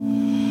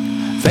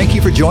Thank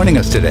you for joining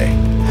us today.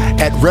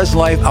 At Res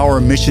Life,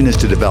 our mission is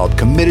to develop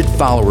committed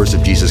followers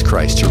of Jesus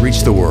Christ to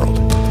reach the world.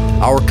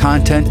 Our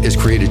content is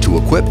created to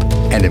equip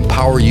and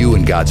empower you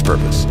in God's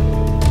purpose.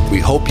 We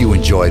hope you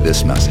enjoy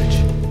this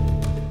message.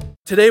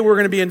 Today we're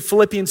going to be in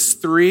Philippians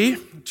 3,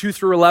 2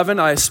 through 11.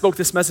 I spoke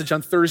this message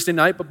on Thursday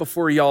night, but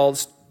before y'all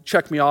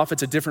check me off,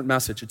 it's a different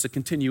message. It's a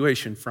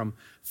continuation from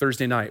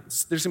Thursday night.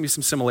 There's going to be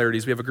some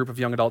similarities. We have a group of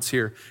young adults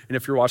here, and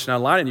if you're watching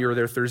online and you were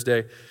there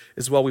Thursday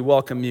as well, we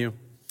welcome you.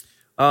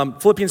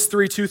 Philippians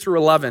 3, 2 through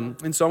 11.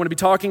 And so I'm going to be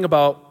talking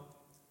about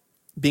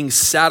being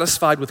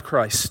satisfied with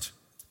Christ.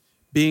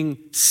 Being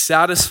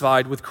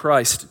satisfied with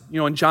Christ. You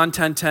know, in John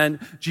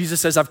 10:10,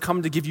 Jesus says, I've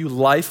come to give you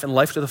life and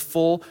life to the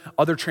full.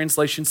 Other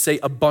translations say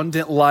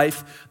abundant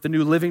life. The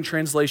New Living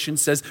Translation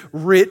says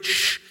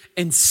rich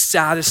and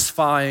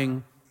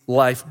satisfying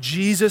life.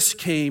 Jesus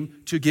came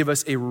to give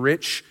us a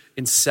rich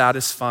and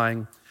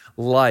satisfying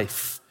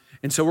life.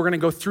 And so we're going to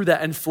go through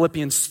that in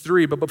Philippians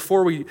 3. But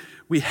before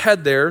we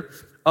head there,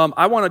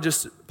 I want to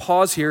just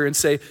pause here and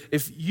say,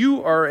 if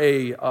you are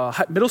a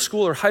middle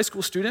school or high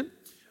school student,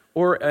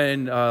 or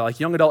in like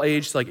young adult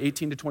age, like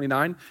 18 to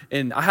 29,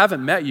 and I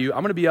haven't met you,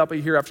 I'm going to be up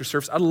here after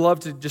service. I'd love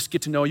to just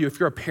get to know you.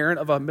 If you're a parent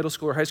of a middle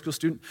school or high school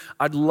student,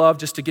 I'd love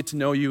just to get to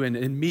know you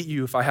and meet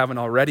you if I haven't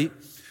already.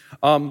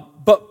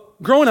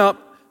 But growing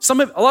up,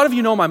 a lot of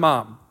you know my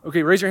mom.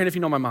 Okay, raise your hand if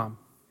you know my mom.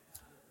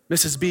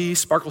 Mrs. B,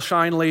 Sparkle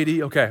Shine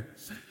lady, okay.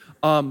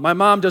 My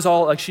mom does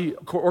she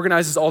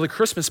organizes all the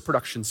Christmas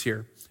productions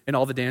here and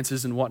all the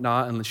dances and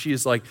whatnot, and she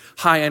is like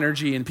high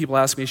energy, and people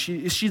ask me,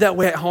 is she that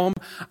way at home?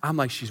 I'm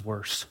like, she's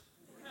worse.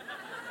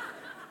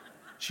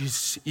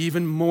 She's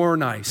even more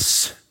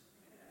nice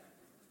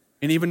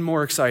and even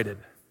more excited.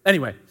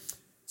 Anyway,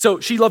 so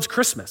she loves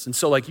Christmas, and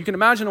so like you can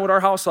imagine what our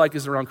house like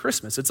is around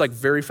Christmas. It's like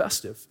very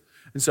festive.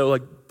 And so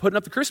like putting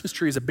up the Christmas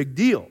tree is a big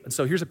deal. And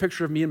so here's a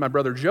picture of me and my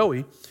brother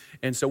Joey.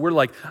 And so we're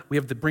like, we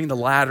have to bring the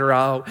ladder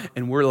out,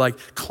 and we're like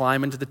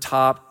climbing to the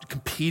top,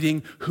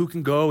 competing who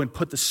can go and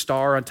put the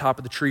star on top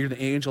of the tree or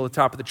the angel at the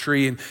top of the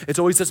tree. And it's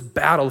always this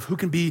battle of who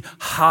can be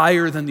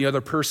higher than the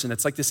other person.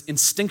 It's like this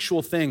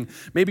instinctual thing,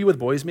 maybe with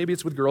boys, maybe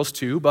it's with girls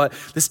too, but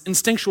this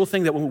instinctual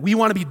thing that when we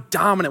want to be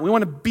dominant, we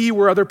want to be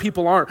where other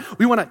people aren't.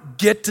 We want to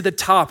get to the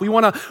top.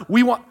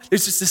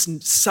 There's just this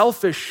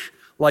selfish,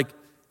 like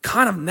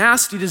kind of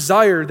nasty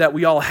desire that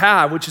we all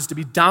have, which is to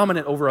be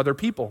dominant over other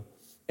people.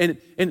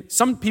 And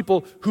some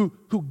people who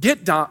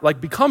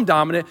become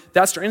dominant,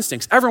 that's their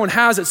instincts. Everyone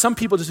has it. Some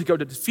people just go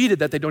to defeated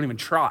that they don't even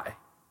try.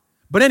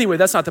 But anyway,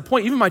 that's not the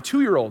point. Even my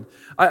 2-year-old,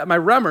 my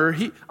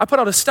Remmer, I put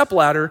out a step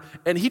ladder,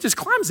 and he just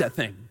climbs that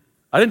thing.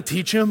 I didn't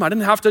teach him. I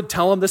didn't have to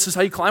tell him this is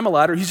how you climb a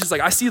ladder. He's just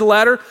like, I see the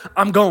ladder,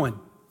 I'm going.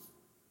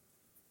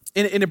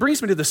 And it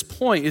brings me to this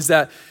point is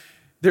that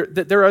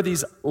there are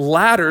these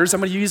ladders. I'm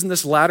going to use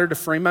this ladder to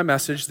frame my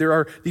message. There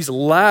are these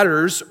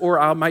ladders, or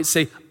I might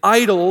say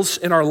idols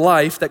in our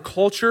life that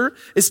culture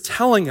is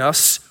telling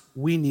us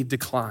we need to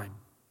climb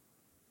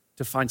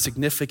to find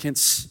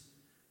significance,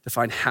 to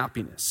find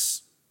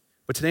happiness.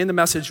 But today in the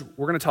message,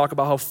 we're going to talk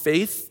about how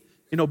faith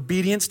in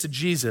obedience to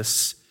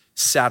Jesus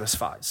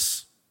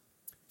satisfies.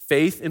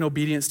 Faith in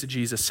obedience to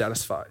Jesus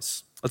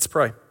satisfies. Let's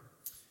pray.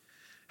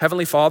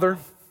 Heavenly Father,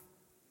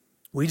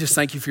 we just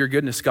thank you for your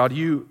goodness. God,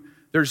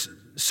 there's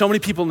so many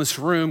people in this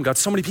room, God,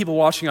 so many people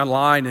watching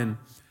online, and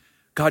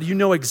God, you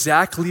know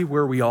exactly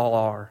where we all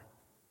are.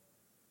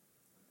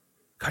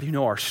 God, you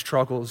know our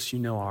struggles, you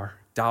know our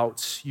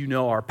doubts, you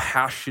know our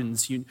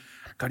passions,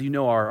 God, you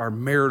know our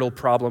marital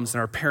problems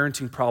and our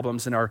parenting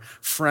problems and our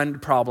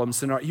friend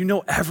problems, and you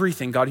know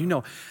everything, God, you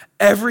know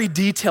every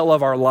detail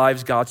of our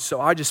lives, God.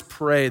 So I just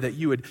pray that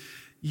you would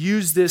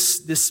use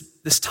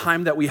this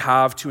time that we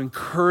have to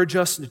encourage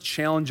us and to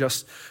challenge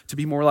us to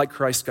be more like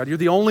Christ, God. You're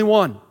the only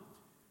one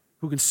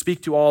who can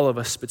speak to all of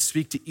us, but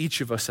speak to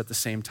each of us at the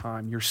same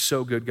time. You're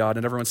so good, God.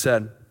 And everyone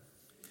said,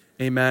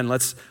 amen.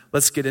 Let's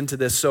get into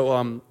this.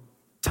 So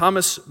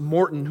Thomas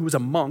Morton, who was a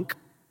monk,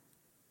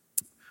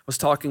 was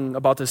talking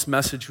about this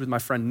message with my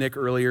friend Nick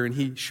earlier, and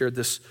he shared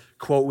this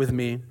quote with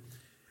me.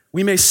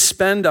 We may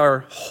spend our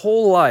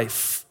whole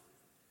life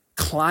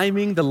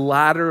climbing the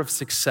ladder of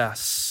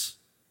success,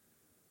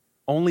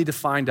 only to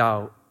find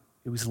out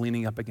it was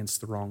leaning up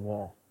against the wrong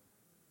wall.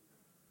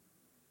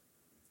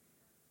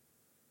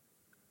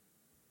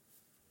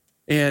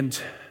 And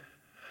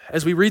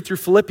as we read through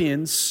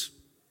Philippians,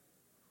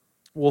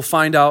 we'll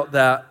find out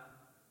that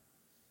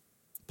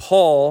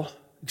Paul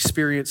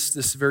experienced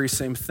this very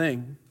same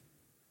thing,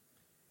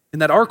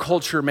 and that our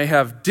culture may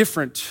have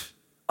different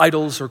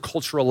idols or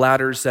cultural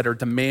ladders that are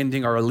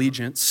demanding our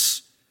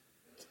allegiance.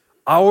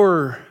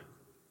 Our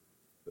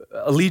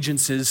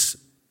allegiances,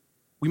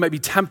 we might be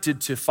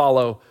tempted to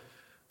follow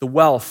the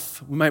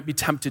wealth. We might be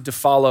tempted to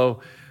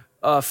follow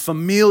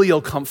familial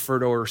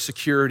comfort or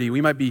security. We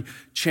might be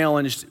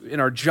challenged in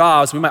our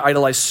jobs. We might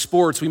idolize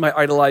sports. We might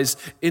idolize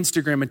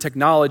Instagram and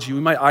technology. We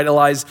might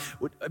idolize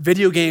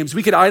video games.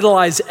 We could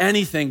idolize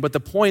anything, but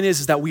the point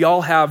is that we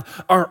all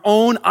have our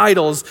own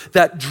idols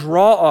that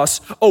draw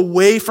us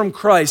away from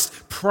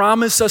Christ,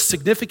 promise us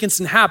significance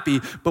and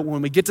happy, but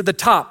when we get to the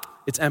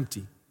top, it's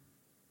empty.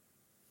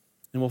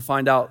 And we'll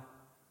find out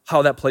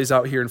how that plays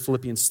out here in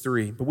Philippians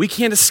 3. But we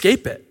can't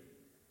escape it.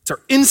 It's our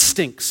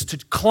instincts to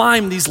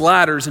climb these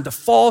ladders and to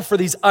fall for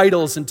these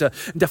idols and to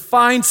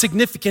find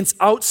significance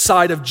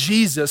outside of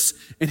Jesus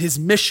and his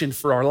mission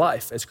for our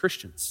life as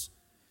Christians.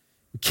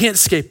 We can't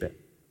escape it.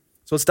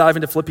 So let's dive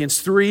into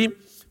Philippians 3.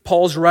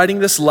 Paul's writing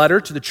this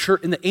letter to the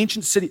church in the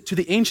ancient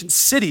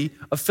city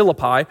of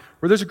Philippi,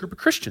 where there's a group of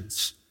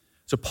Christians.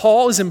 So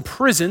Paul is in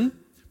prison.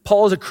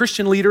 Paul is a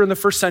Christian leader in the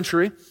first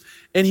century,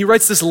 and he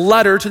writes this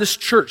letter to this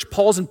church.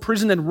 Paul's in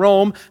prison in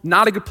Rome,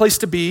 not a good place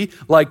to be,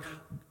 like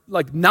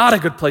not a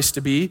good place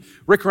to be.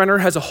 Rick Renner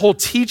has a whole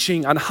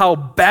teaching on how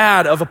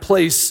bad of a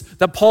place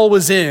that Paul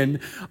was in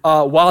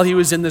while he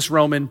was in this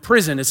Roman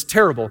prison. It's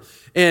terrible.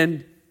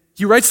 And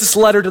he writes this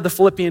letter to the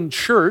Philippian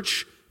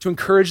church to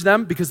encourage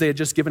them because they had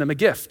just given him a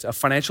gift, a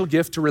financial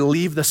gift to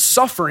relieve the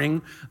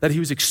suffering that he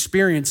was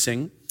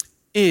experiencing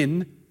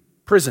in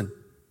prison.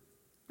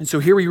 And so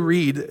here we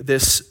read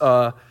this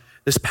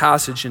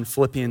passage in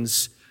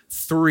Philippians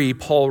 3,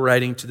 Paul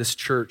writing to this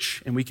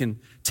church, and we can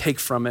take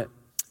from it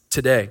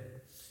today.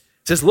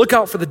 It says, look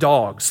out for the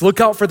dogs,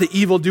 look out for the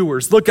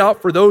evildoers, look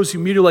out for those who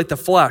mutilate the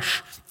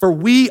flesh, for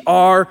we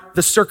are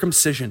the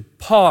circumcision.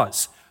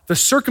 Pause. The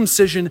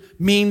circumcision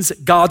means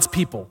God's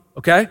people,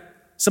 okay?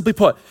 Simply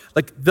put,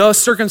 like the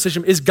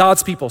circumcision is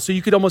God's people. So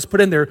you could almost put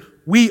in there,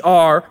 we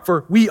are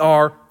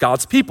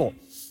God's people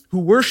who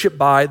worship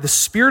by the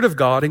Spirit of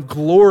God and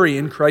glory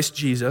in Christ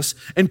Jesus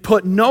and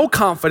put no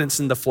confidence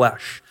in the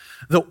flesh.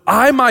 Though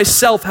I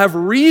myself have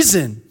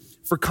reason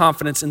for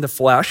confidence in the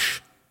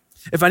flesh,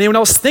 if anyone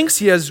else thinks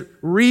he has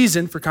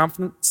reason for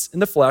confidence in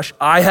the flesh,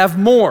 I have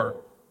more.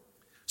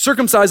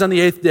 Circumcised on the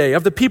 8th day,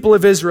 of the people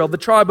of Israel, the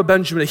tribe of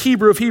Benjamin, a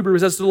Hebrew of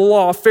Hebrews, as to the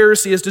law, a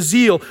Pharisee, as to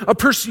zeal, a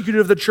persecutor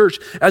of the church,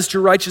 as to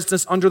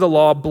righteousness under the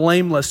law,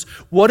 blameless.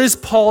 What is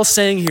Paul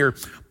saying here?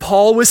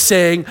 Paul was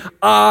saying,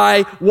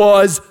 I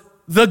was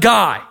the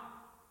guy.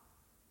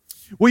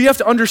 Well, you have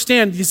to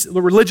understand these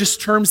religious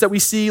terms that we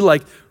see,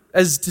 like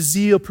as to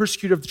zeal,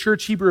 persecutor of the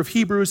church, Hebrew of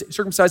Hebrews,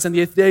 circumcised on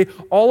the 8th day.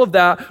 All of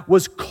that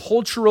was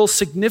cultural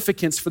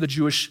significance for the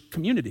Jewish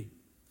community.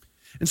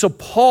 And so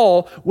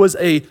Paul was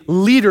a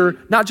leader,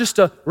 not just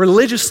a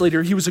religious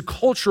leader, he was a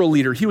cultural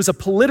leader, he was a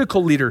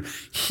political leader.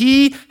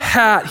 He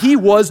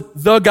was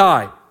the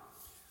guy.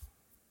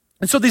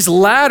 And so these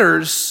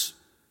ladders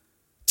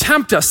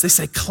tempt us. They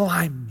say,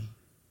 climb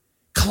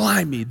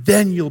me,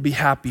 then you'll be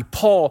happy.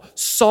 Paul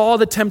saw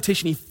the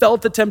temptation, he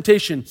felt the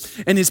temptation,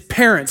 and his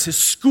parents, his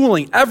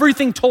schooling,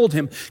 everything told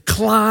him,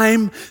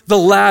 climb the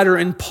ladder.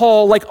 And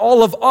Paul, like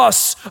all of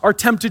us are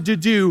tempted to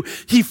do,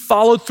 he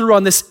followed through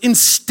on this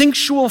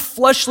instinctual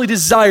fleshly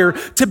desire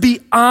to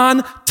be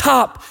on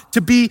top,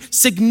 to be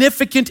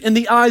significant in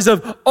the eyes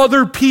of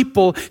other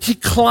people. He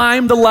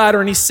climbed the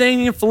ladder, and he's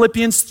saying in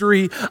Philippians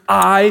 3,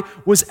 I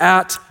was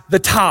at the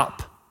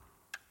top.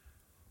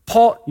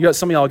 Paul, you got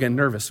some of y'all getting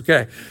nervous,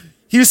 okay?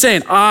 He was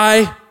saying,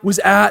 I was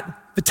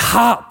at the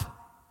top.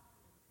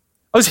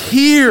 I was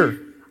here.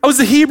 I was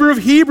the Hebrew of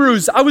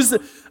Hebrews. I was the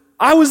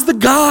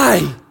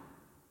guy.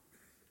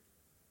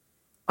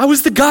 I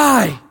was the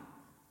guy.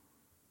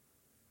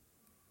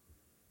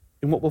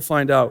 And what we'll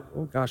find out,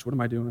 oh gosh, what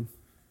am I doing?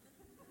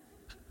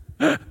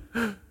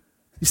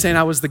 He's saying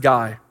I was the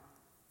guy.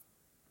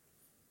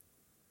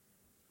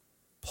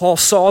 Paul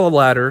saw the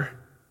ladder,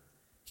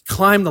 he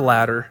climbed the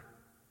ladder,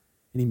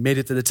 and he made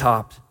it to the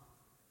top.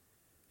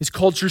 His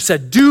culture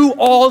said, do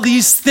all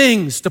these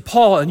things to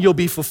Paul and you'll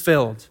be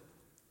fulfilled.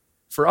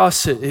 For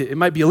us, it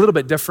might be a little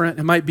bit different.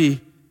 It might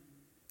be,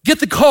 get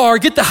the car,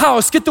 get the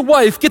house, get the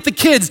wife, get the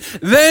kids,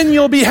 then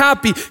you'll be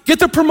happy. Get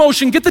the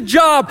promotion, get the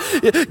job,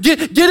 get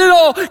it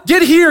all,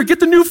 get here, get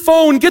the new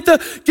phone, get the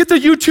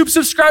YouTube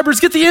subscribers,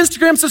 get the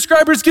Instagram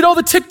subscribers, get all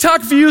the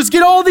TikTok views,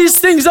 get all these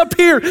things up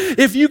here.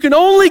 If you can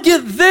only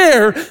get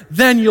there,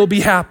 then you'll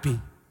be happy.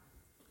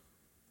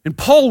 And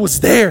Paul was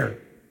there.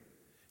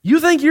 You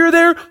think you're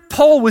there?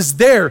 Paul was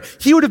there.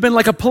 He would have been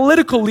like a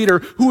political leader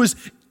who was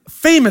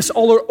famous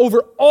all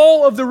over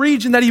all of the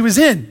region that he was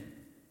in.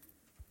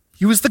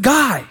 He was the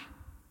guy.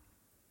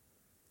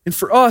 And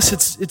for us,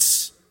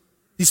 it's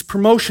these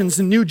promotions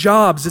and new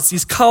jobs. It's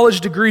these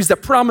college degrees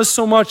that promise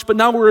so much, but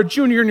now we're a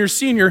junior and you're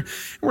senior. And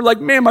we're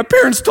like, man, my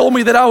parents told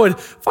me that I would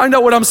find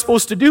out what I'm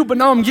supposed to do, but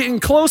now I'm getting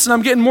close and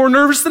I'm getting more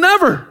nervous than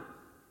ever.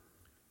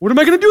 What am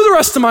I going to do the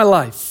rest of my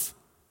life?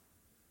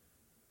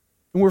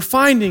 And we're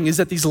finding is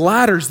that these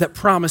ladders that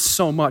promise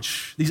so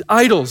much, these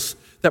idols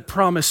that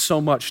promise so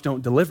much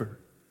don't deliver.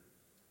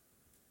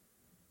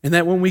 And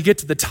that when we get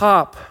to the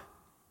top,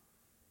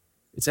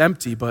 it's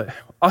empty. But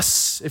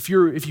us, if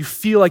you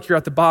feel like you're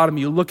at the bottom,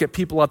 you look at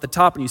people at the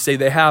top and you say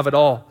they have it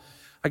all.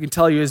 I can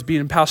tell you as being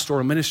in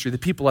pastoral ministry, the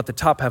people at the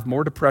top have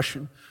more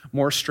depression,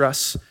 more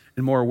stress,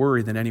 and more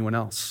worry than anyone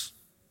else.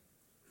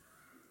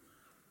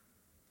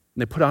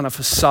 And they put on a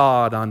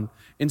facade on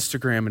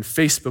Instagram and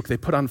Facebook. They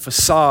put on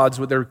facades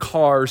with their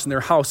cars and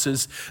their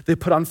houses. They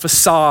put on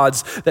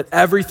facades that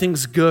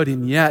everything's good,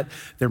 and yet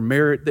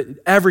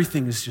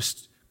everything is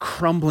just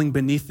crumbling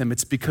beneath them.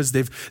 It's because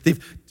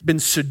they've been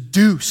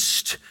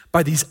seduced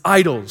by these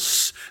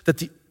idols that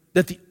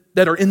the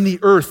that are in the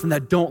earth and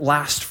that don't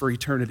last for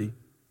eternity.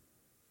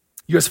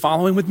 You guys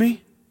following with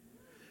me?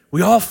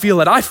 We all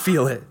feel it. I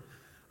feel it.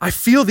 I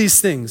feel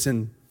these things.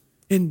 And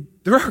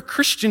there are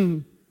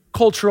Christian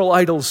cultural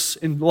idols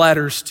and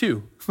ladders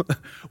too.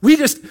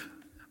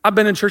 I've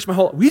been in church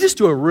we just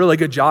do a really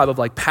good job of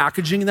like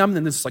packaging them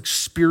in this like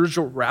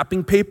spiritual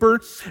wrapping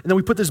paper. And then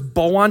we put this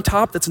bow on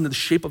top that's in the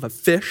shape of a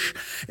fish.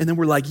 And then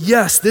we're like,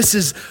 yes,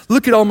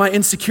 look at all my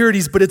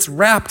insecurities, but it's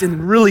wrapped in a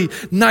really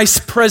nice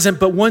present.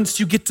 But once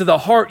you get to the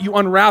heart, you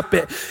unwrap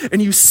it and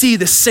you see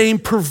the same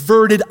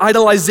perverted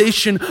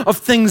idolization of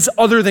things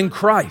other than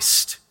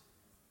Christ.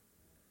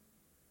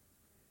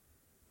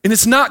 And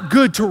it's not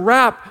good to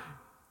wrap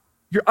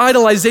your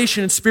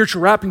idolization in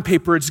spiritual wrapping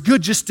paper. It's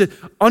good just to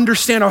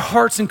understand our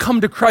hearts and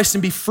come to Christ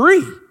and be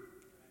free.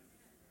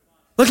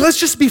 Like, let's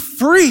just be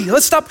free.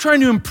 Let's stop trying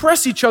to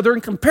impress each other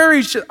and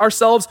compare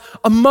ourselves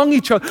among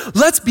each other.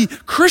 Let's be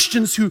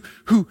Christians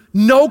who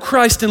know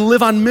Christ and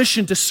live on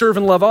mission to serve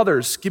and love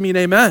others. Give me an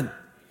amen.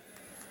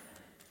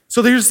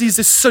 So there's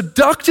these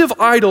seductive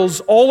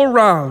idols all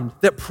around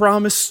that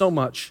promise so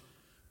much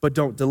but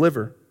don't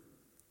deliver.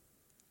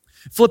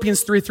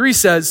 Philippians 3:3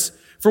 says,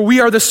 for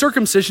we are the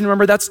circumcision,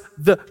 remember that's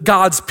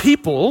God's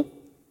people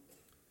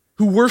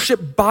who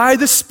worship by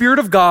the Spirit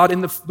of God.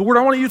 And the word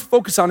I want you to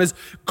focus on is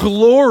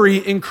glory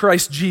in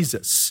Christ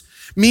Jesus.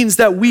 Means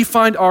that we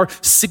find our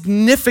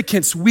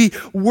significance. We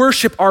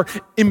are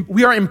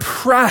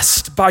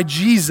impressed by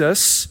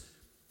Jesus.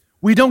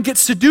 We don't get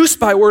seduced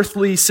by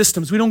earthly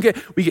systems. We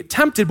get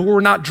tempted, but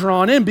we're not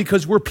drawn in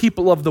because we're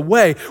people of the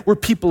way. We're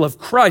people of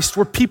Christ.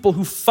 We're people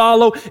who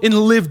follow and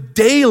live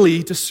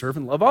daily to serve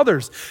and love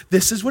others.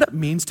 This is what it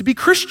means to be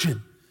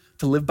Christian,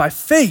 to live by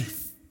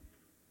faith,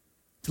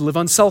 to live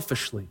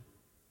unselfishly.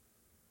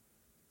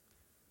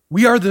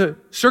 We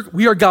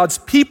are God's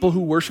people who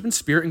worship in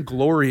spirit and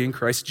glory in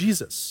Christ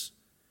Jesus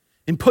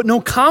and put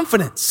no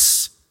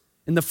confidence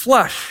in the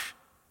flesh,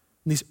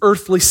 in these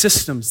earthly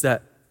systems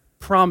that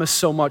promise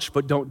so much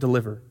but don't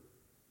deliver.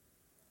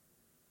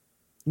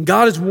 And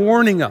God is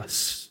warning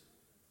us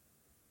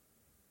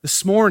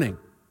this morning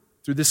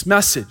through this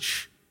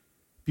message,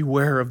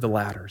 beware of the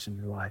ladders in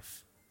your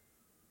life.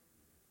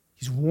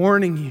 He's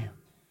warning you.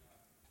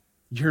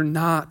 You're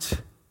not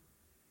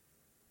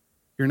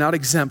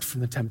exempt from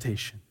the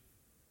temptation.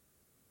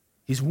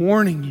 He's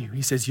warning you.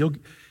 He says, you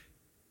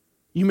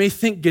may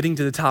think getting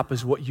to the top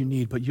is what you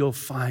need, but you'll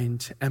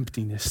find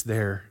emptiness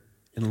there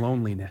and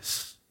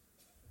loneliness.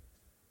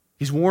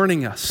 He's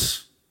warning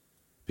us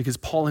because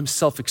Paul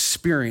himself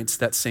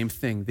experienced that same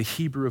thing. The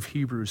Hebrew of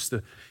Hebrews,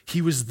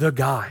 he was the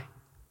guy.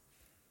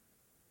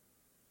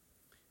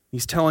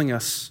 He's telling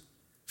us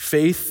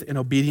faith and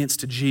obedience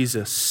to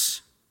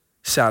Jesus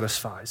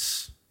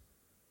satisfies.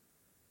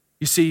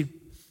 You see,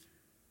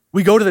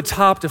 we go to the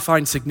top to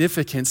find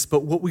significance,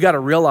 but what we got to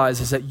realize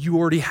is that you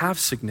already have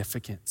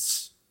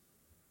significance.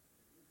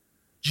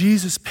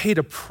 Jesus paid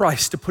a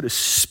price to put his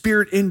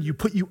spirit in you,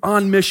 put you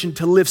on mission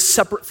to live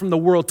separate from the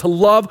world, to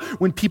love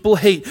when people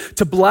hate,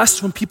 to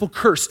bless when people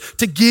curse,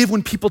 to give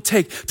when people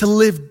take, to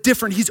live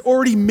different. He's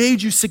already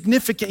made you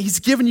significant.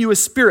 He's given you a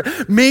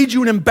spirit, made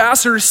you an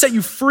ambassador, set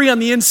you free on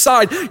the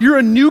inside. You're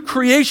a new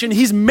creation.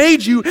 He's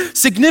made you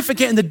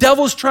significant, and the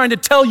devil's trying to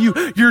tell you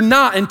you're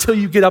not until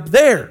you get up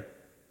there.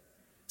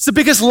 It's the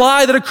biggest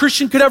lie that a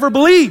Christian could ever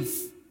believe.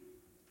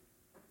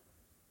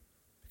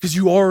 Because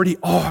you already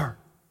are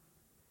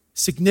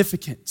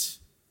significant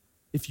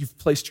if you've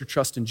placed your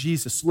trust in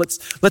Jesus. So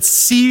let's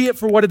see it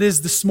for what it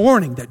is this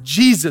morning, that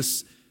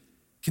Jesus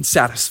can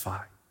satisfy.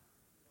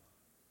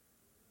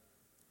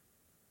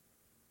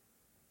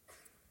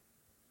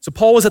 So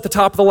Paul was at the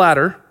top of the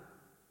ladder.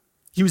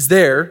 He was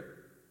there.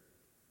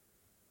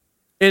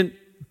 And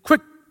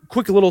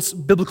quick little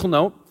biblical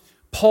note,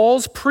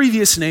 Paul's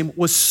previous name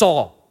was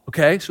Saul,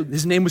 okay? So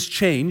his name was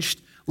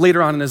changed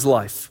later on in his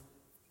life.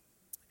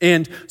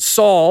 And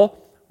Saul,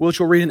 which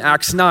we'll read in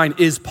Acts 9,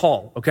 is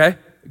Paul, okay?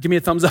 Give me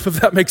a thumbs up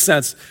if that makes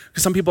sense.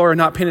 Because some people are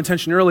not paying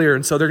attention earlier,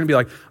 and so they're going to be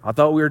like, I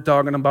thought we were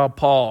talking about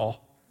Paul.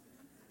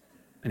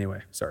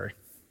 Anyway, sorry.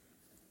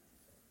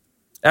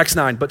 Acts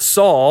 9, but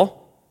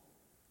Saul,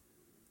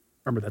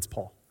 remember that's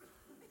Paul,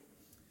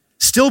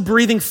 still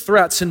breathing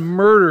threats and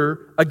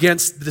murder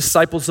against the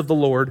disciples of the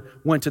Lord,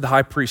 went to the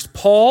high priest.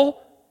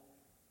 Paul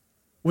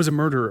was a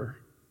murderer.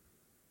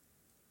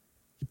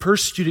 He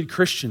persecuted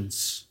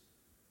Christians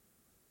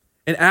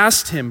and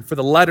asked him for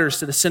the letters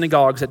to the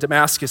synagogues at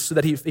Damascus so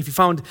that if he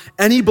found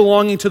any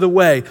belonging to the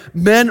way,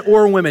 men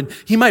or women,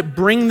 he might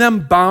bring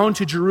them bound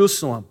to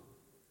Jerusalem.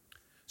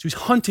 So he's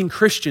hunting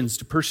Christians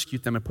to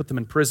persecute them and put them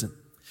in prison.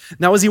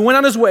 Now, as he went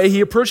on his way,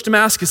 he approached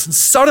Damascus, and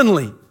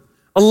suddenly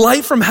a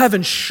light from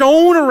heaven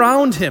shone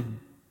around him.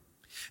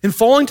 And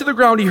falling to the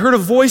ground, he heard a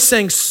voice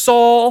saying,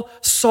 Saul,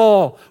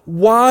 Saul,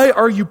 why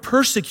are you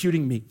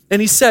persecuting me? And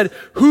he said,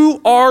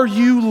 who are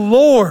you,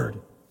 Lord?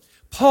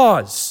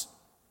 Pause.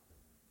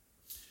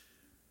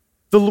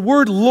 The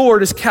word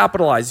Lord is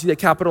capitalized. See that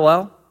capital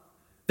L?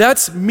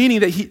 That's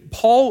meaning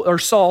that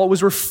Saul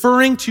was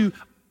referring to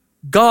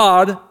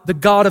God, the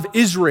God of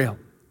Israel.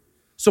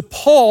 So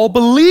Paul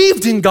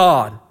believed in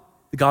God.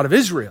 the God of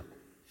Israel.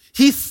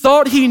 He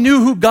thought he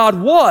knew who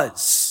God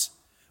was,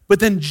 but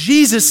then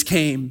Jesus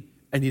came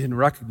and he didn't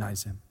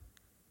recognize him.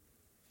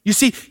 You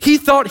see, he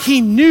thought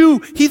he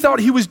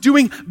was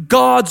doing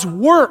God's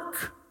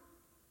work,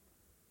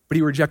 but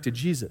he rejected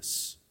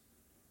Jesus.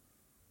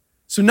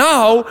 So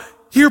now,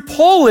 here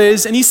Paul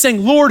is, and he's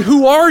saying, Lord,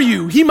 who are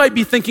you? He might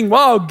be thinking,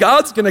 wow,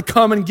 God's going to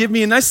come and give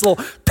me a nice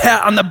little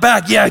pat on the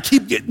back. Yeah,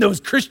 keep getting those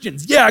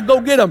Christians. Yeah, go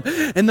get them.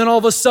 And then all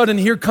of a sudden,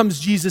 here comes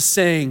Jesus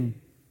saying,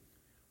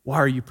 why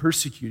are you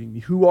persecuting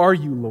me? Who are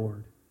you,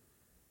 Lord?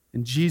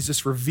 And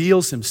Jesus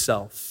reveals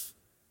himself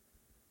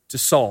to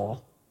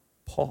Saul,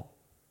 Paul.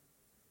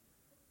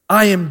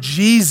 I am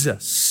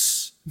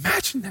Jesus.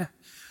 Imagine that.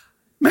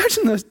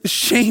 Imagine the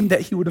shame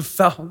that he would have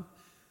felt.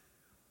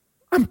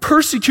 I'm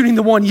persecuting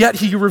the one, yet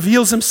he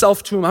reveals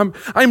himself to him.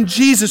 I'm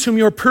Jesus whom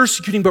you are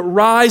persecuting, but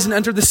rise and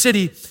enter the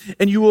city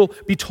and you will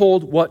be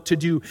told what to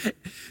do.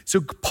 So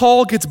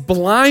Paul gets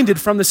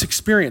blinded from this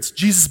experience.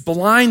 Jesus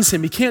blinds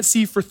him. He can't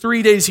see for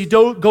 3 days. He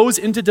goes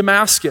into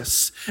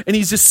Damascus and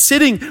he's just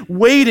sitting,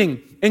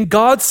 waiting. And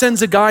God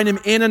sends a guy named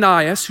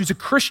Ananias, who's a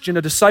Christian,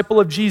 a disciple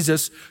of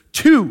Jesus,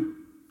 to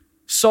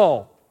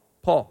Saul,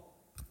 Paul.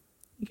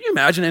 Can you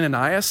imagine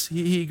Ananias?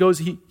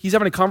 He's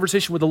having a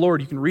conversation with the Lord.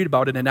 You can read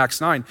about it in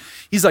Acts 9.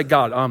 He's like,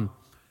 God,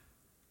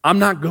 I'm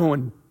not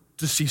going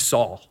to see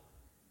Saul.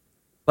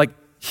 Like,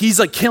 he's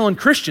like killing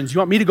Christians. You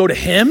want me to go to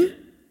him?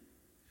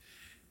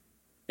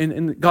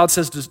 And God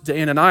says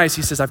to Ananias,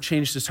 he says, I've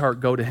changed his heart,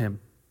 go to him.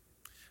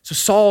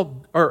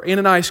 So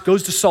Ananias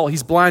goes to Saul.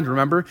 He's blind,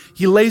 remember?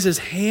 He lays his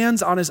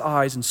hands on his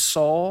eyes and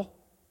Saul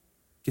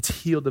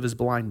gets healed of his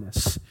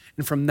blindness.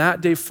 And from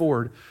that day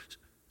forward,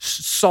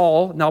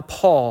 Saul, now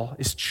Paul,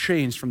 is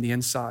changed from the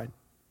inside.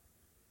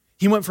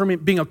 He went from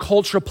being a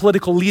cultural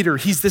political leader.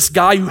 He's this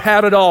guy who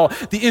had it all,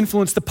 the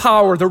influence, the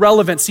power, the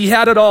relevance. He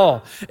had it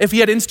all. If he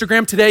had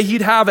Instagram today,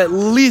 he'd have at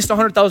least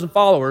 100,000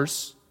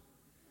 followers.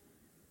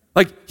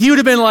 Like, he would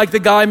have been like he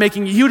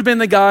would have been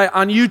the guy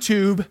on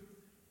YouTube.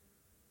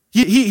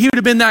 He would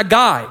have been that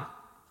guy. And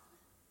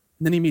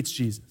then he meets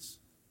Jesus.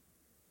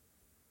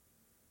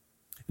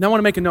 And I want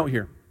to make a note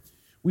here.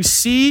 We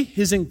see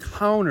his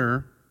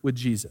encounter with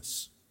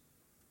Jesus.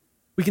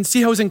 We can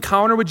see how his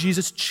encounter with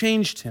Jesus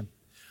changed him.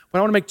 But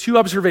I want to make two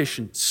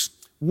observations.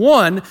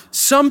 One,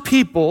 some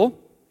people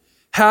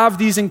have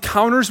these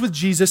encounters with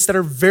Jesus that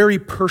are very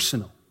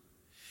personal.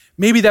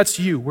 Maybe that's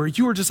you, where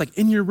you were just like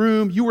in your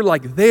room, you were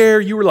like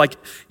there, you were like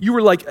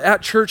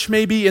at church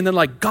maybe, and then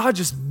like God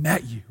just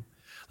met you.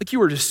 Like you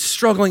were just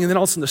struggling, and then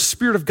all of a sudden the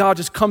Spirit of God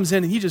just comes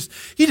in and he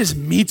just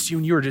meets you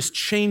and you are just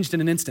changed in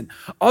an instant.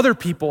 Other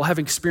people have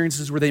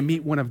experiences where they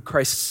meet one of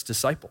Christ's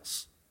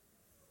disciples.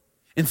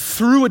 And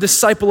through a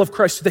disciple of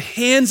Christ, through the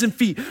hands and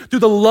feet, through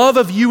the love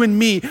of you and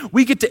me,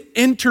 we get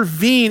to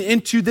intervene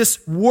into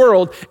this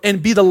world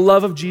and be the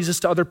love of Jesus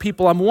to other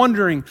people. I'm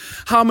wondering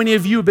how many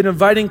of you have been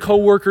inviting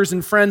coworkers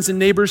and friends and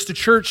neighbors to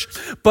church,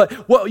 but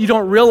what you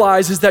don't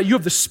realize is that you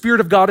have the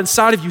Spirit of God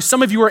inside of you.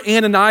 Some of you are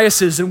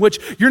Ananiases, in which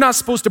you're not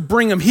supposed to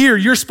bring them here,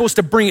 you're supposed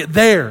to bring it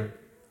there.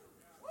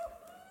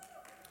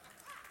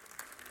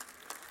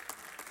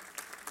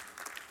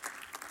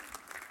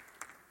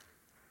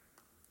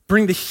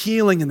 Bring the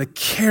healing and the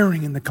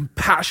caring and the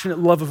compassionate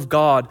love of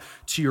God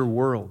to your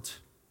world.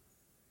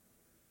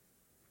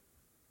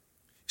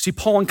 See,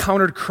 Paul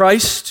encountered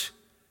Christ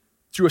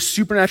through a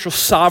supernatural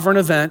sovereign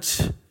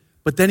event,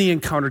 but then he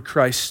encountered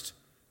Christ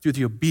through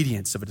the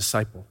obedience of a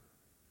disciple.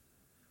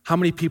 How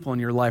many people in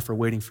your life are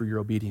waiting for your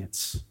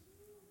obedience?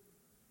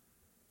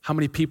 How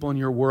many people in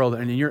your world,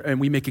 and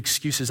we make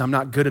excuses, I'm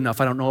not good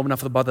enough, I don't know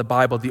enough about the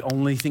Bible. The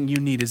only thing you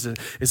need is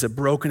a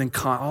broken and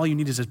all you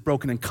need is a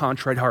broken and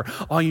contrite heart.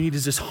 All you need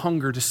is this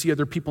hunger to see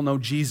other people know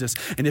Jesus.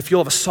 And if you'll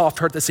have a soft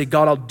heart that say,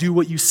 God, I'll do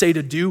what you say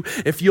to do,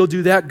 if you'll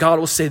do that, God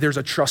will say, there's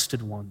a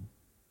trusted one.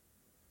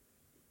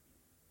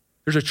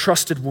 There's a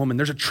trusted woman,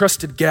 there's a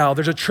trusted gal,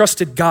 there's a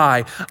trusted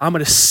guy. I'm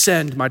gonna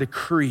send my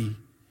decree,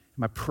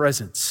 my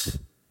presence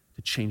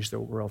to change their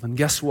world. And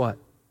guess what?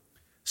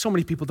 So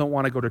many people don't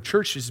want to go to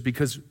churches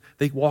because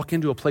they walk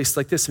into a place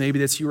like this. Maybe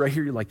that's you right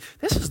here. You're like,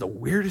 this is the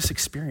weirdest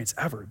experience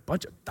ever. A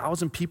bunch of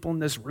 1,000 people in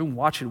this room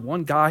watching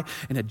one guy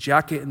in a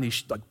jacket and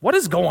like, what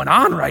is going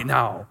on right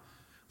now?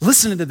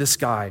 Listening to this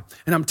guy.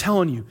 And I'm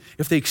telling you,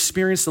 if they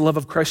experience the love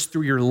of Christ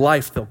through your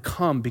life, they'll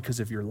come because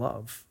of your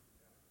love.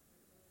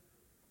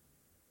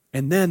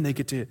 And then they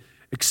get to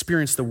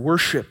experience the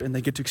worship and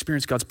they get to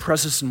experience God's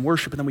presence in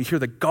worship, and then we hear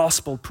the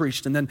gospel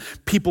preached, and then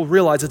people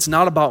realize it's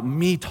not about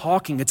me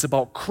talking, it's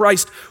about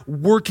Christ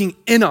working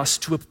in us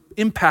to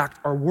impact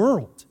our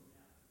world.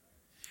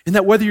 And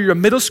that whether you're a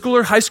middle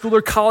schooler, high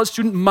schooler, college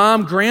student,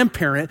 mom,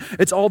 grandparent,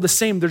 it's all the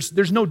same.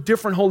 There's no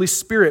different Holy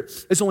Spirit.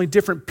 It's only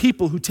different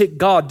people who take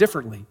God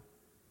differently.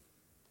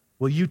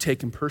 Will you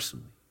take him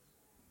personally?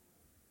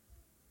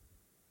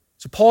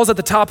 So Paul's at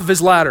the top of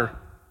his ladder,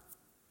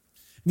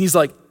 and he's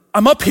like,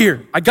 I'm up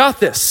here. I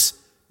got this.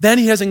 Then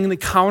he has an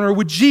encounter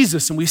with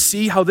Jesus, and we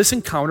see how this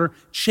encounter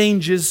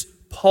changes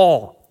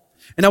Paul.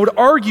 And I would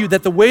argue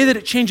that the way that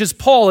it changes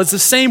Paul is the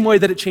same way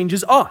that it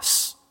changes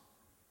us.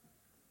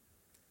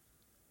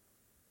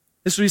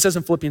 This is what he says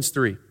in Philippians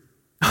 3.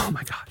 Oh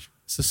my gosh,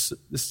 this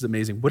is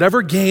amazing.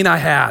 Whatever gain I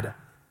had,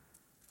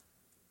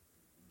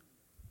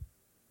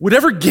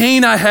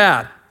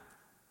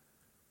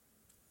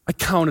 I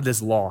counted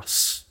as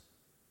loss.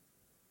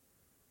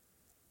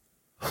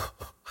 I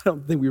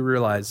don't think we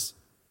realize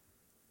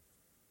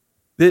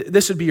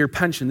this would be your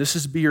pension. This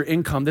would be your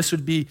income. This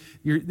would be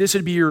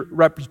your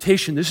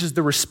reputation. This is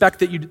the respect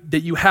that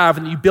you have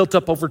and that you built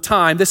up over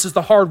time. This is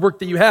the hard work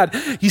that you had.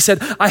 He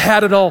said, I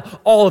had it all.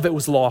 All of it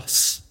was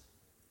loss.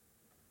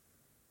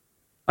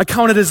 I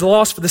count it as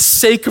loss for the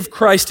sake of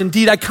Christ.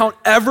 Indeed, I count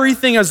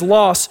everything as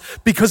loss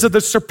because of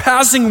the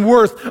surpassing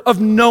worth of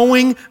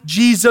knowing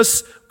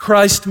Jesus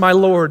Christ, my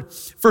Lord.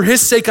 For his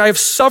sake, I have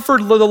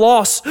suffered the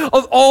loss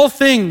of all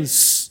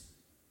things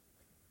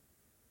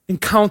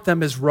and count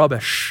them as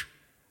rubbish,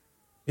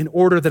 in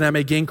order that I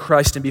may gain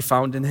Christ and be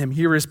found in him.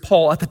 Here is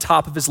Paul at the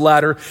top of his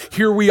ladder.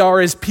 Here we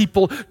are as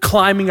people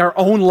climbing our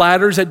own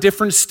ladders at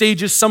different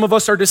stages. Some of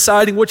us are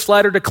deciding which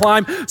ladder to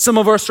climb. Some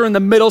of us are in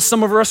the middle.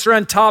 Some of us are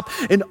on top.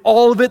 And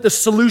all of it, the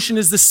solution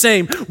is the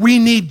same. We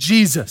need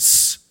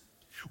Jesus.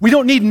 We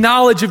don't need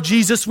knowledge of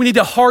Jesus. We need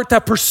a heart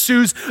that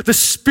pursues the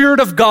Spirit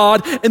of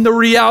God and the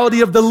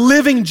reality of the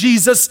living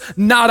Jesus,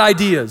 not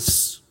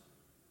ideas.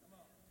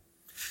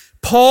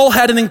 Paul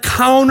had an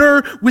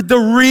encounter with the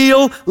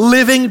real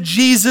living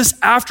Jesus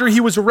after he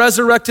was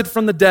resurrected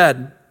from the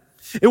dead.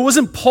 It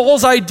wasn't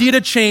Paul's idea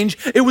to change.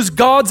 It was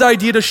God's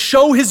idea to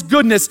show his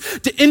goodness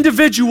to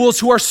individuals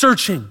who are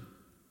searching.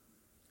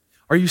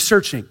 Are you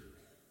searching?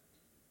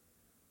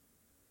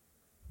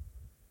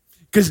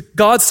 Because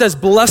God says,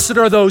 blessed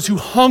are those who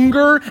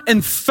hunger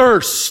and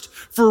thirst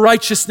for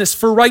righteousness,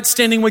 for right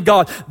standing with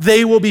God.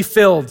 They will be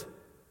filled.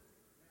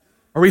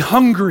 Are we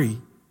hungry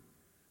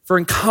for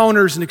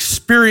encounters and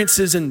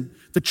experiences and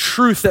the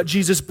truth that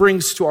Jesus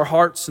brings to our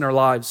hearts and our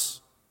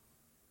lives?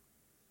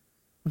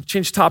 I'm going to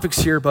change topics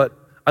here, but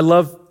I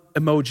love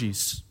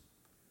emojis.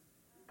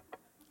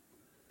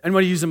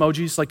 Anybody use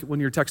emojis like when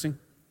you're texting?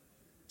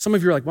 Some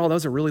of you are like, wow, that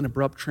was a really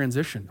abrupt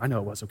transition. I know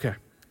it was, okay,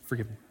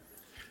 forgive me.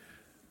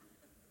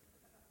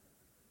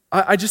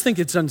 I just think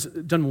it's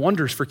done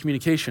wonders for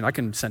communication. I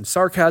can send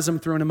sarcasm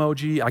through an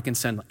emoji. I can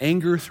send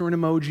anger through an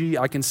emoji.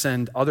 I can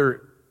send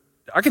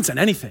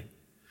anything.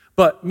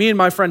 But me and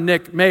my friend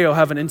Nick Mayo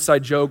have an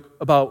inside joke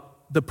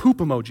about the poop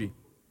emoji.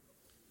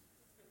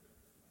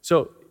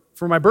 So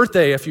for my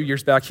birthday a few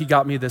years back, he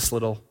got me this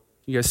little,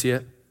 you guys see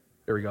it?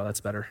 There we go, that's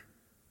better.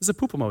 This is a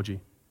poop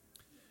emoji.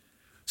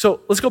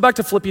 So let's go back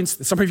to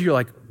Philippians. Some of you are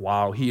like,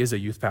 wow, he is a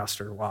youth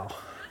pastor, wow.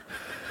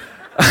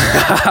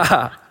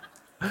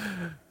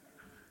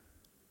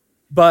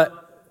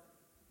 But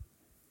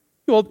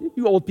you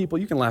old people,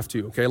 you can laugh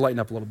too, okay? Lighten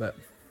up a little bit.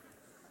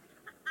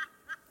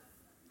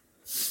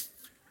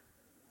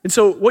 And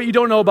so what you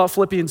don't know about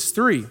Philippians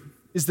 3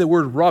 is the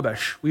word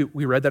rubbish. We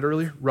read that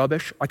earlier,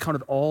 rubbish. I count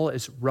it all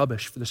as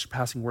rubbish for the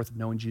surpassing worth of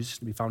knowing Jesus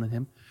and be found in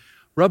him.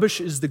 Rubbish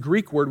is the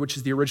Greek word, which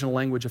is the original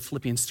language of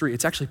Philippians 3.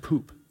 It's actually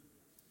poop.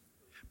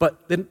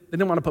 But they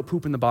didn't want to put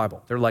poop in the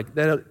Bible. They're like,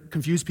 that'll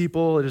confuse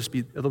people.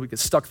 It'll get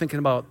stuck thinking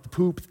about the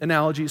poop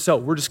analogy. So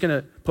we're just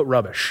going to put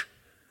rubbish.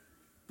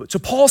 So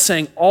Paul's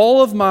saying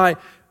all of my,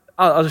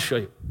 I'll just show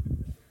you.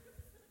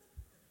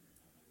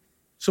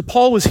 So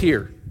Paul was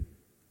here.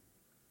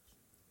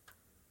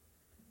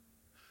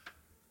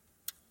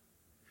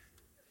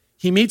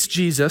 He meets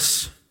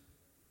Jesus.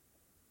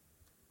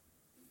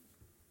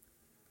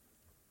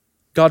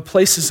 God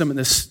places him in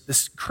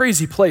this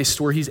crazy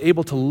place where he's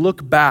able to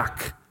look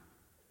back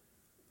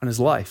on his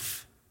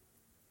life.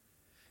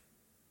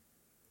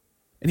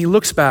 And he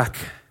looks back.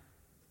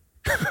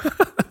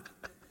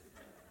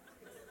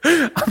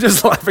 I'm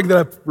just laughing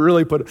that I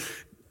really put it.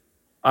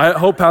 I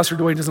hope Pastor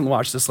Dwayne doesn't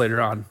watch this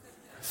later on.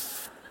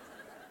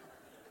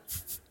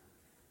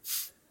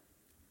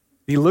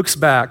 He looks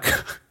back.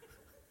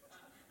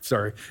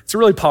 Sorry, it's a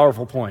really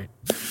powerful point.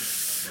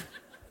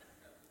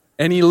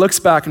 And he looks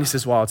back and he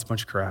says, wow, it's a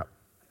bunch of crap.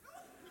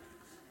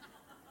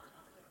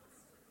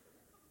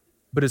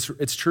 But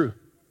it's true.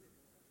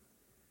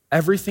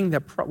 Everything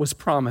that was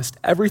promised,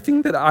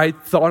 everything that I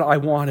thought I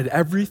wanted,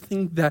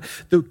 everything that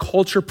the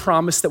culture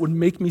promised that would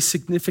make me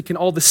significant,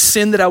 all the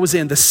sin that I was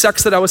in, the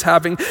sex that I was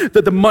having,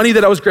 the money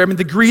that I was grabbing,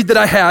 the greed that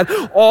I had,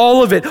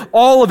 all of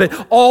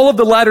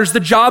the ladders, the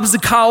jobs, the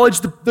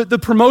college, the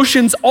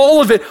promotions,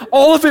 all of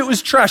it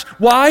was trash.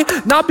 Why?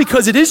 Not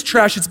because it is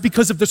trash, it's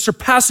because of the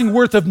surpassing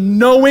worth of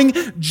knowing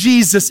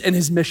Jesus and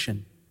his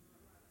mission.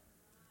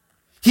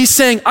 He's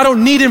saying, I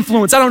don't need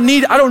influence. I don't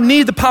need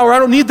the power. I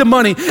don't need the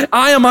money.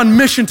 I am on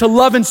mission to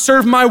love and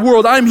serve my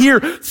world. I'm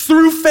here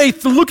through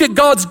faith to look at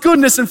God's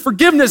goodness and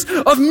forgiveness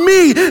of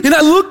me. And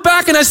I look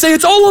back and I say,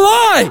 it's all a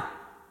lie.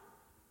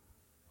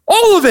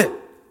 All of it.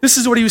 This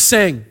is what he was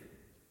saying.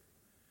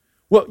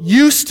 What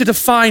used to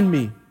define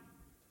me.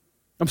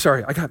 I'm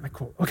sorry, I got my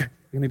quote. Okay,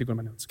 I need to go to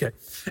my notes. Okay.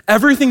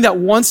 Everything that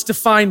once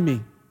defined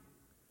me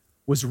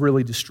was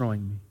really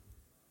destroying me.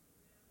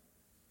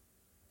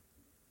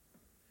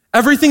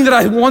 Everything that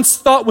I once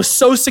thought was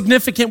so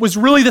significant was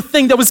really the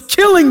thing that was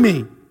killing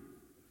me.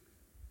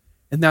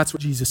 And that's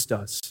what Jesus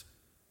does.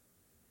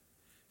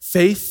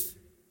 Faith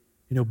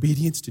and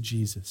obedience to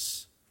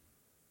Jesus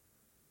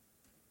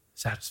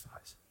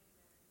satisfies.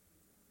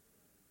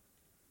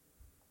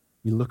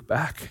 We look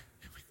back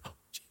and we go,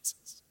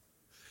 Jesus,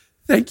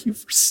 thank you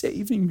for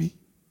saving me.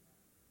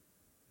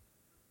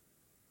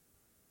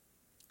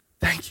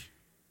 Thank you.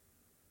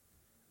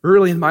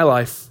 Early in my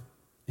life,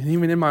 and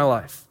even in my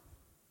life,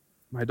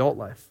 my adult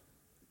life,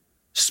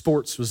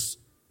 sports was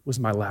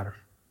my ladder.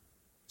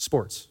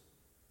 Sports.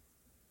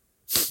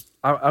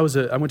 I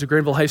went to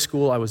Granville High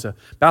School. I was a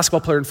basketball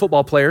player and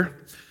football player.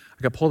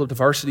 I got pulled up to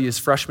varsity as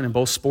freshman in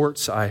both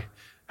sports. I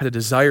had a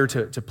desire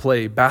to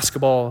play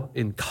basketball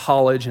in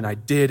college, and I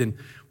did. And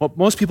what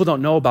most people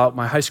don't know about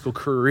my high school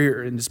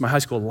career and just my high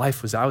school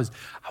life was I was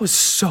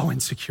so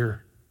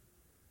insecure.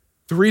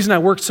 The reason I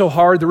worked so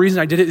hard, the reason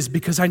I did it is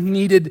because I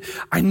needed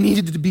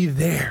to be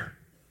there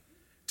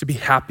to be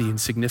happy and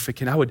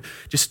significant. I would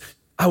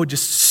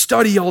just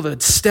study all the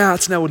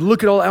stats, and I would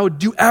look at I would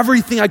do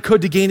everything I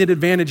could to gain an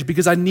advantage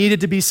because I needed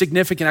to be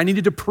significant. I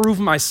needed to prove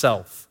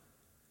myself.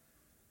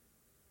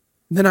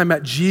 And then I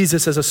met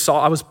Jesus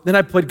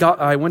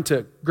I went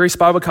to Grace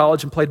Bible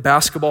College and played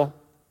basketball.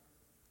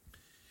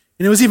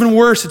 And it was even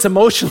worse. It's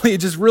emotionally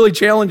just really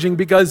challenging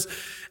because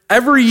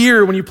every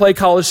year when you play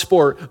college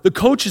sport, the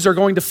coaches are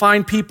going to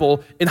find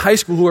people in high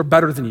school who are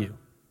better than you.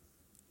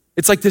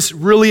 It's like this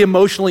really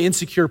emotionally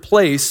insecure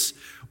place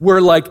where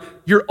like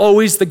you're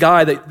always the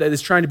guy that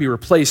is trying to be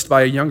replaced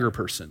by a younger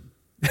person.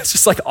 It's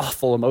just like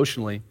awful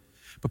emotionally.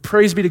 But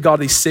praise be to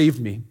God, he saved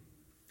me.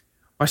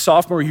 My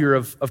sophomore year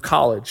of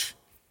college,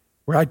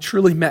 where I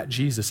truly met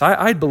Jesus.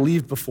 I'd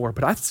believed before,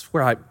 but that's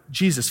where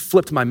Jesus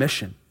flipped my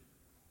mission.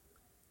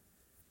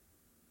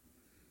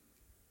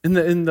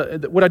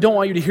 What I don't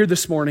want you to hear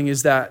this morning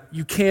is that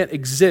you can't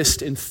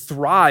exist and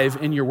thrive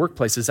in your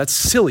workplaces. That's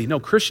silly. No,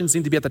 Christians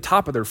need to be at the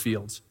top of their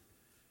fields.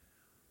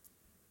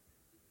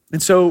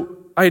 And so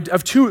I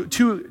have two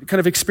kind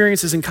of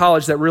experiences in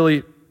college that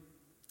really,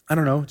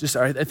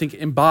 I think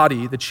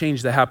embody the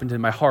change that happened in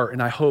my heart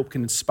and I hope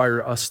can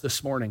inspire us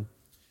this morning.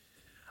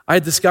 I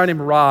had this guy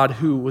named Rod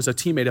who was a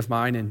teammate of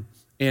mine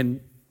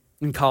in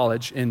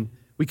college, and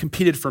we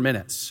competed for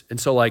minutes. And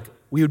so like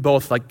we would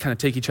both like kind of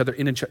take each other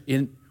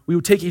we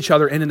would take each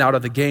other in and out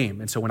of the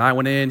game. And so when I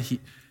went in, he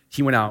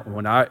went out. And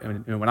when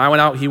I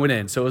went out, he went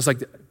in. So it was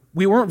like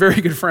we weren't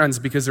very good friends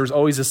because there was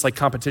always this like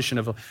competition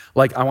of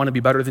like, I want to be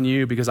better than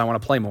you because I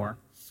want to play more.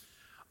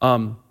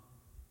 And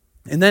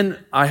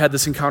then I had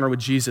this encounter with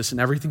Jesus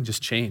and everything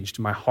just changed.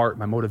 My heart,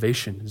 my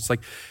motivation. It's like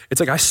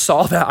I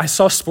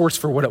saw sports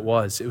for what it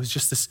was. It was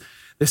just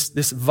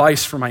this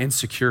vice for my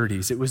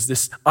insecurities. It was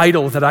this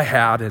idol that I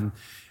had.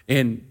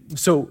 And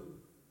so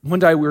one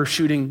day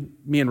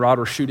me and Rod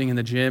were shooting in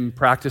the gym,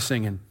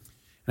 practicing, and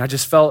I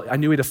just felt, I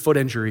knew he had a foot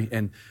injury,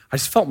 and I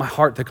just felt my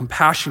heart, the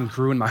compassion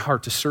grew in my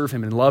heart to serve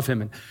him and love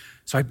him. And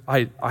so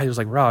I was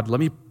like, Rod, let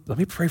me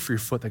pray for your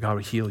foot that God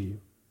would heal you.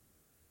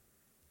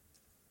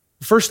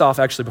 First off,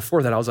 actually,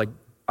 before that,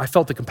 I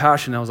felt the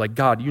compassion. I was like,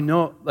 God,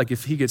 like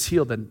if he gets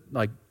healed, then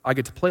like I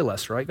get to play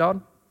less, right, God?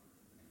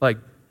 Like,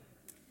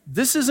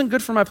 this isn't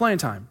good for my playing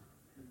time.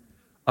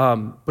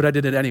 But I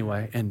did it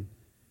anyway. And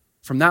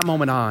from that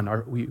moment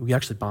on, we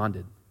actually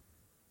bonded.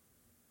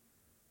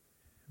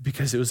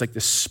 Because it was like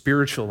this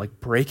spiritual like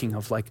breaking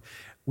of like,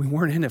 we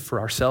weren't in it for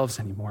ourselves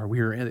anymore.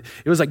 We were in it.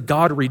 It was like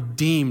God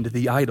redeemed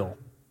the idol.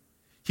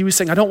 He was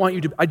saying, Jake,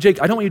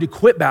 I don't want you to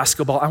quit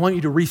basketball. I want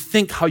you to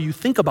rethink how you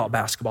think about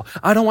basketball.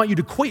 I don't want you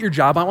to quit your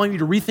job. I want you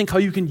to rethink how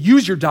you can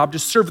use your job to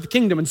serve the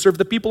kingdom and serve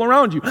the people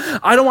around you.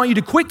 I don't want you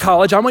to quit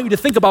college. I want you to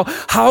think about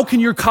how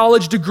can your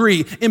college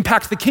degree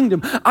impact the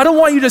kingdom. I don't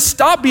want you to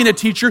stop being a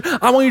teacher.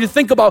 I want you to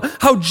think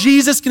about how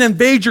Jesus can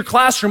invade your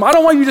classroom. I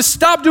don't want you to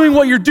stop doing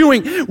what you're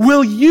doing.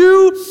 Will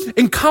you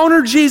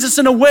encounter Jesus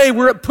in a way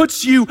where it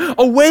puts you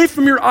away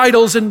from your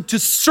idols and to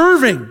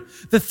serving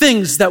the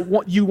things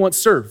that you once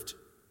served?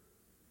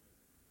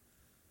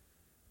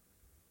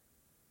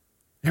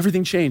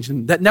 Everything changed.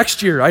 And that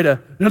next year, I had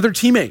another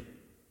teammate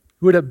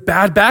who had a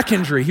bad back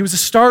injury. He was a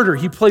starter.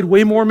 He played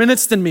way more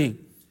minutes than me.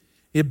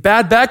 He had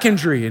bad back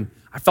injury, and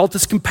I felt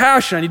this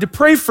compassion. I need to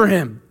pray for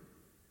him.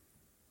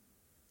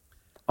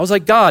 I was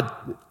like, God,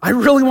 I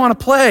really want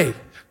to play.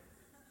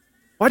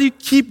 Why do you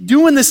keep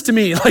doing this to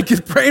me?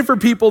 Like praying for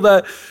people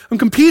that I'm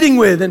competing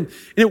with.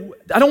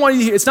 I don't want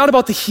you. It's not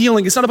about the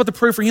healing. It's not about the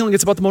prayer for healing.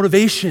 It's about the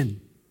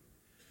motivation.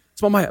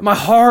 It's about my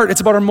heart.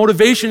 It's about our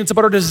motivation. It's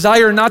about our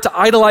desire not to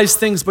idolize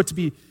things, but to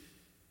be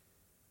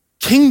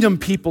kingdom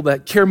people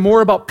that care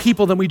more about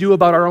people than we do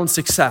about our own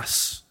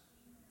success.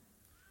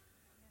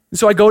 And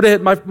so I go to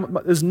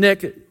there's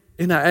Nick,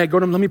 and I go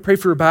to him, let me pray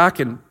for your back.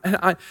 And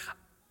I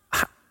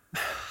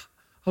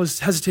was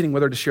hesitating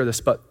whether to share this,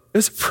 but it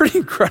was pretty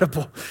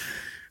incredible.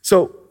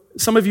 So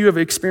some of you have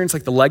experienced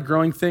like the leg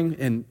growing thing,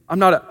 and I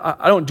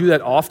don't do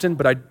that often,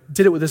 but I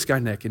did it with this guy,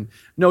 Nick, and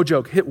no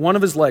joke, one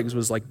of his legs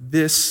was like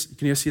this.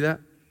 Can you see that?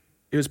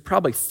 It was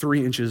probably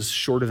 3 inches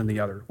shorter than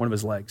the other, one of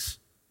his legs.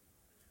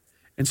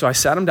 And so I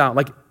sat him down,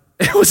 like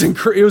it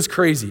was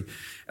crazy. And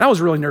I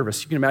was really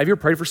nervous. You can imagine, have you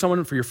ever prayed for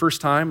someone for your first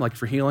time, like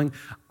for healing?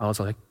 I was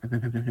like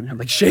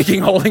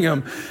shaking, holding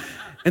him.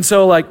 And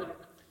so like,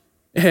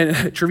 and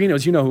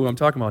Trevino's, you know who I'm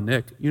talking about,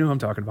 Nick. You know who I'm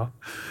talking about.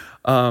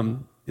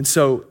 And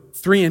so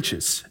 3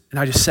 inches, and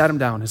I just sat him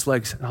down, his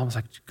legs, and I was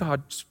like,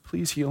 God, just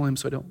please heal him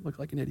so I don't look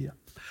like an idiot.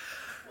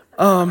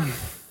 And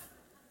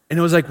it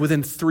was like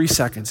within 3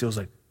 seconds, it was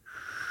like,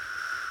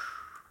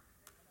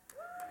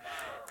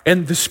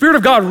 and the Spirit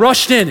of God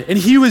rushed in, and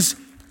he was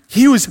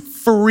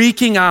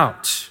freaking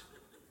out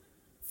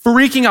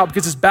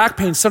because his back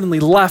pain suddenly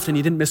left, and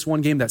he didn't miss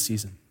 1 game that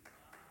season.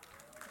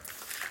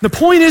 The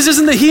point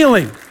isn't the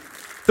healing.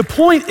 The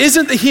point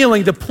isn't the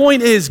healing. The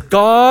point is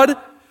God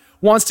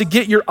wants to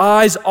get your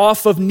eyes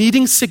off of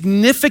needing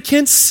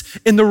significance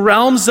in the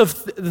realms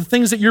of the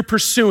things that you're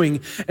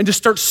pursuing and to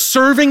start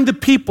serving the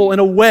people in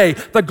a way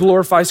that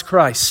glorifies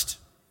Christ.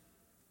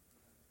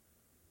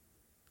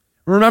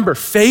 Remember,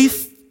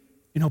 faith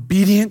and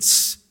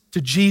obedience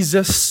to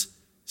Jesus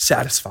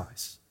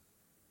satisfies.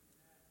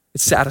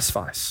 It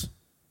satisfies.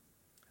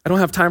 I don't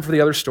have time for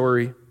the other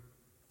story.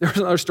 There was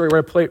another story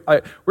where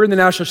we're in the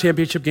national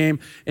championship game,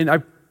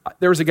 and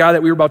there was a guy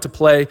that we were about to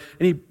play,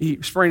 and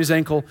he sprained his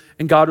ankle,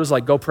 and God was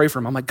like, go pray for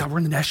him. I'm like, God, we're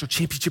in the national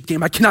championship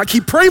game. I cannot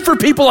keep praying for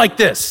people like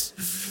this.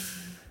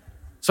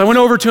 So I went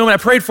over to him, and I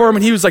prayed for him,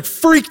 and he was like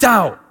freaked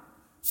out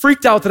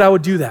that I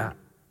would do that.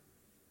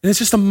 And it's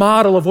just a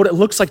model of what it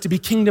looks like to be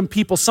kingdom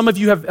people. Some of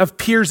you have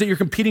peers that you're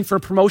competing for a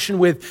promotion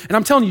with, and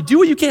I'm telling you, do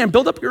what you can,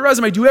 build up your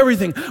resume, do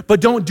everything,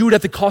 but don't do it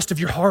at the cost of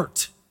your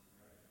heart.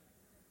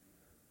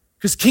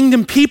 Because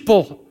kingdom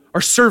people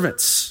are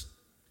servants.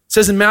 It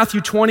says in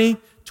Matthew 20,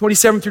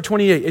 27 through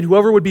 28, and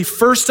whoever would be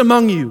first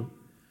among you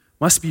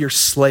must be your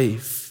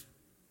slave.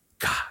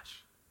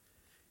 Gosh.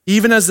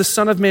 Even as the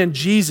Son of Man,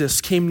 Jesus,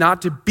 came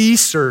not to be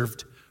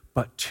served,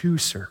 but to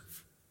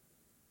serve,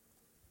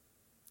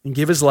 and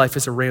give his life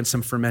as a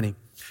ransom for many.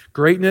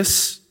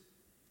 Greatness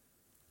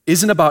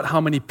isn't about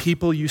how many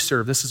people you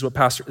serve. This is a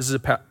Pastor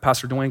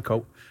Dwayne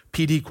quote,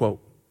 PD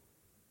quote.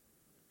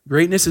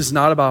 Greatness is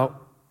not about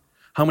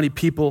how many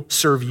people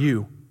serve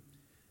you.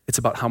 It's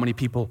about how many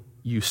people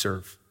you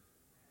serve.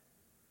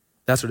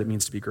 That's what it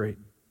means to be great.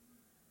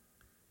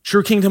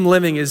 True kingdom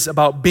living is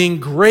about being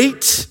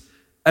great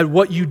at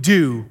what you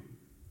do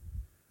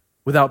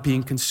without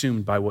being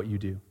consumed by what you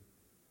do.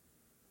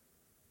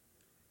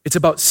 It's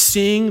about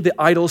seeing the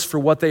idols for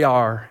what they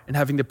are and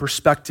having the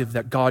perspective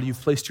that, God, you've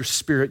placed your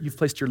Spirit, you've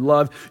placed your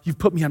love, you've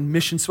put me on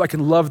mission so I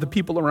can love the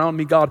people around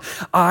me. God,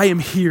 I am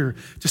here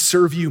to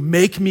serve you.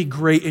 Make me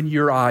great in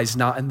your eyes,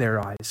 not in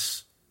their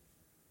eyes.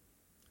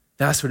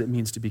 That's what it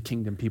means to be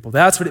kingdom people.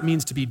 That's what it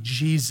means to be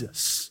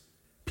Jesus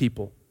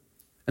people.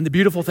 And the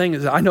beautiful thing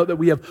is that I know that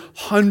we have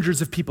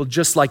hundreds of people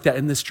just like that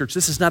in this church.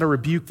 This is not a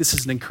rebuke. This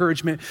is an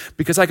encouragement,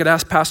 because I could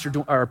ask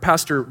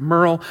Pastor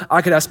Merle,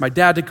 I could ask my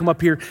dad to come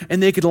up here,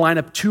 and they could line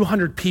up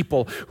 200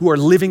 people who are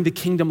living the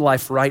kingdom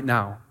life right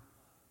now.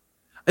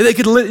 They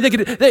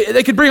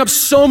could bring up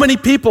so many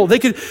people.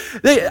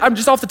 I'm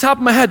just off the top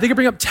of my head, they could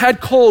bring up Ted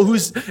Cole,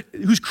 who's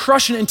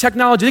crushing it in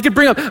technology. They could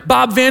bring up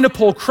Bob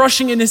Vanderpool,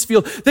 crushing in his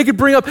field. They could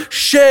bring up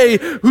Shay,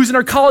 who's in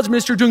our college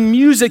ministry doing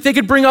music. They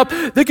could bring up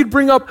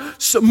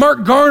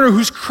Mark Garner,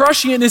 who's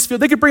crushing it in his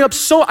field. They could bring up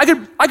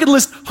I could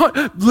list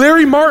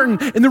Larry Martin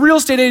in the real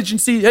estate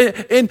agency,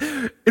 and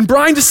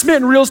Brian DeSmit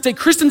in real estate,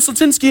 Kristen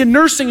Slatinsky in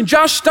nursing, and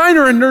Josh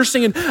Steiner in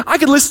nursing. And I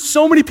could list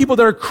so many people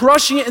that are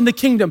crushing it in the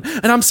kingdom.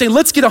 And I'm saying,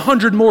 let's get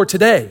 100 more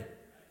today.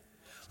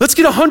 Let's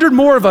get 100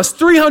 more of us,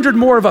 300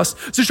 more of us,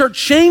 to start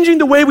changing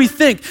the way we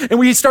think, and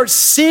we start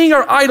seeing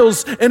our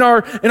idols and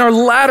our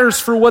ladders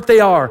for what they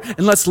are.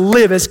 And let's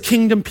live as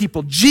kingdom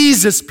people,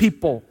 Jesus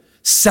people,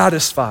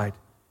 satisfied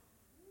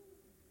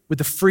with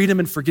the freedom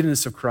and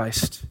forgiveness of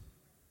Christ,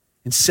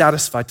 and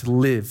satisfied to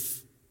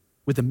live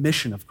with the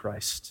mission of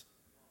Christ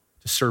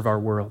to serve our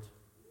world.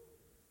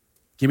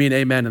 Give me an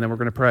amen, and then we're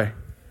going to pray.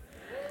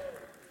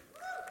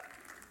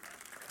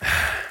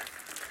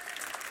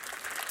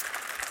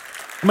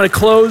 I'm going to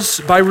close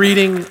by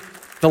reading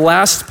the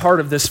last part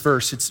of this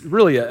verse. It's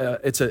really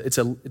it's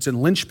a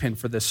linchpin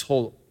for this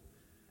whole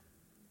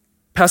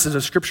passage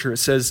of Scripture. It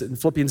says in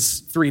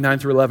Philippians 3, 9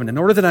 through 11, in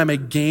order that I may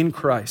gain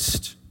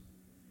Christ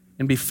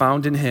and be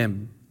found in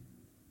him,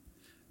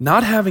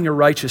 not having a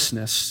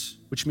righteousness,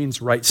 which means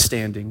right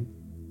standing,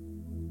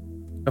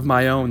 of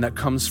my own that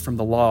comes from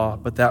the law,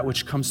 but that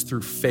which comes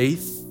through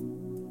faith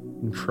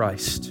in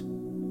Christ.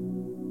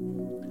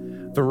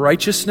 The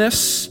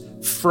righteousness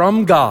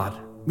from God,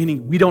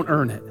 meaning we don't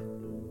earn it,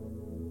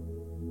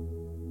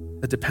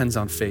 that depends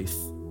on faith.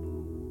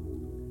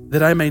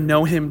 That I may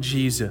know him,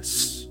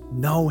 Jesus,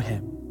 know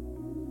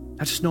him.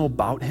 Not just know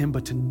about him,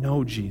 but to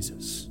know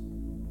Jesus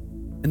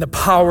and the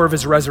power of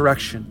his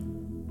resurrection.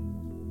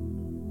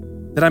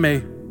 That I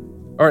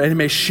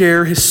may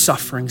share his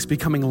sufferings,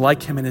 becoming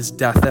like him in his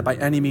death, that by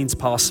any means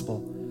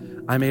possible,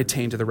 I may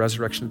attain to the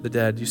resurrection of the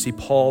dead. You see,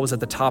 Paul was at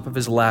the top of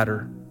his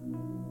ladder.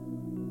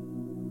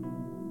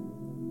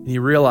 And he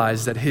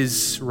realized that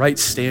his right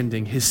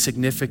standing, his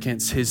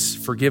significance, his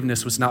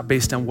forgiveness was not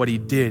based on what he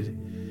did.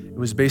 It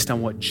was based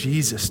on what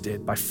Jesus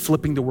did by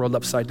flipping the world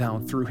upside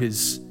down through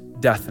his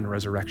death and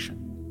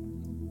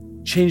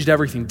resurrection. Changed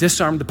everything,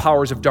 disarmed the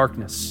powers of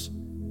darkness.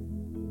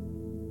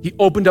 He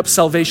opened up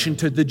salvation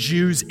to the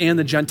Jews and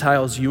the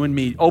Gentiles, you and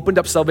me. Opened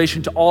up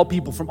salvation to all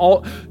people, for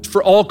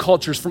all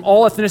cultures, from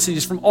all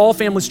ethnicities, from all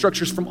family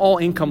structures, from all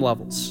income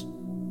levels.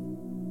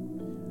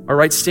 Our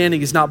right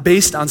standing is not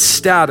based on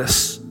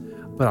status,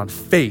 but on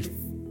faith.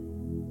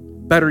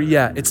 Better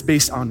yet, it's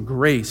based on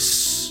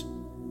grace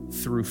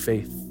through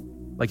faith,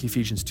 like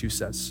Ephesians 2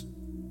 says.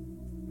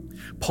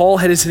 Paul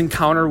had his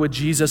encounter with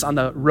Jesus on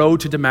the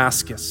road to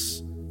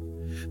Damascus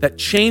that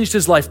changed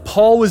his life.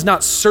 Paul was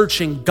not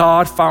searching,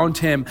 God found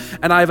him.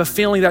 And I have a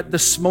feeling that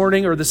this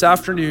morning or this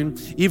afternoon,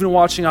 even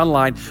watching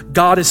online,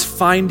 God is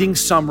finding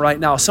some right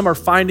now. Some are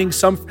finding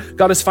some,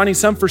 God is finding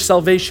some for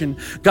salvation.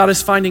 God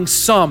is finding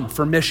some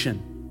for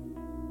mission.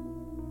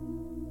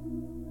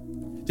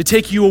 To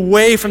take you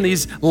away from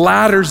these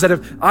ladders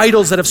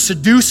idols that have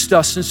seduced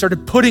us and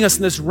started putting us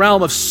in this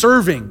realm of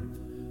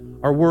serving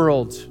our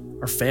world,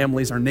 our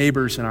families, our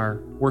neighbors, and our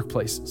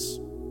workplaces.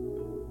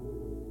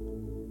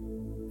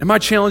 And my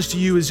challenge to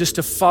you is just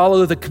to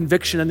follow the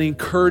conviction and the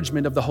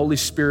encouragement of the Holy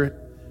Spirit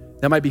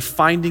that might be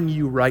finding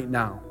you right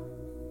now.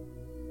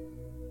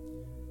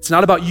 It's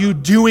not about you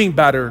doing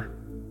better.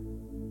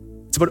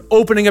 It's about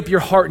opening up your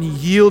heart and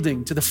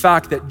yielding to the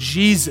fact that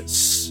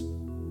Jesus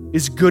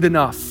is good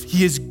enough.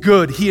 He is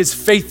good. He is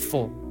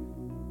faithful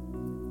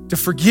to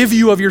forgive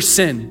you of your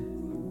sin,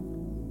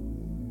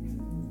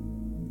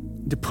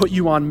 and to put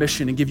you on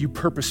mission and give you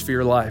purpose for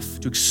your life,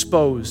 to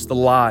expose the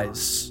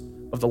lies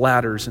of the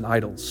ladders and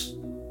idols.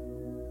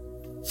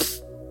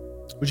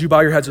 Would you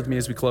bow your heads with me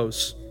as we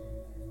close?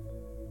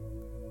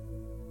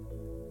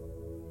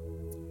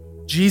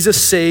 Jesus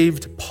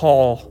saved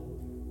Paul.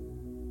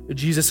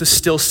 Jesus is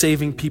still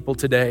saving people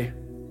today.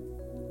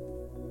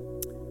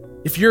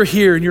 If you're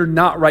here and you're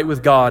not right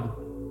with God,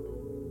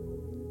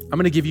 I'm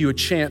going to give you a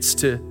chance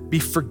to be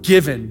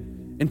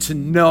forgiven and to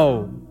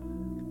know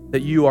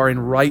that you are in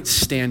right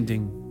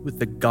standing with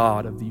the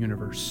God of the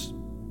universe.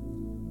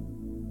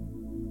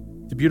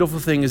 The beautiful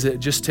thing is that it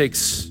just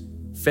takes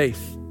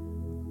faith.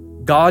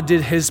 God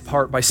did his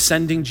part by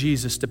sending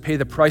Jesus to pay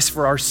the price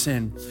for our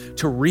sin,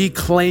 to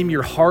reclaim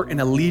your heart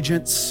and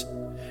allegiance,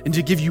 and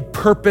to give you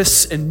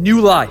purpose and new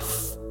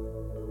life.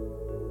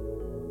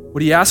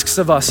 What he asks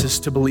of us is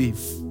to believe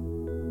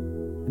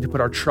and to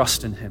put our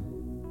trust in him.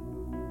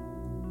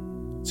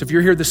 So if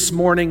you're here this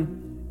morning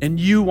and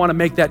you want to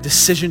make that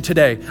decision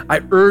today,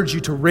 I urge you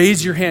to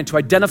raise your hand, to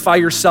identify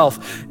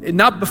yourself,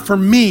 not for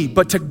me,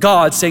 but to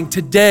God, saying,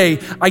 today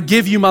I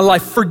give you my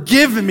life.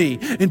 Forgive me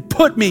and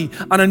put me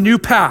on a new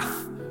path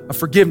of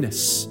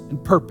forgiveness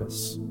and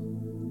purpose.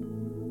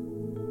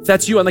 If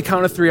that's you, on the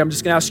count of 3, I'm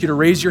just going to ask you to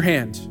raise your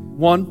hand.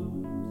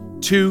 1,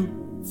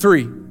 2,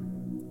 3.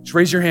 Just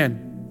raise your hand.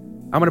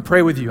 I'm going to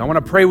pray with you. I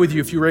want to pray with you.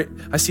 If you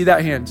I see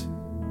that hand.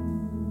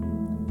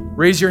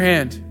 Raise your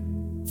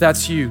hand if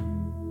that's you,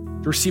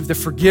 to receive the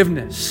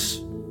forgiveness,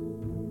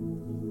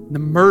 the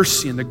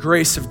mercy, and the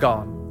grace of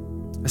God.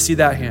 I see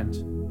that hand.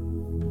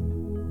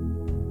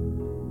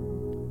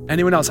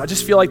 Anyone else? I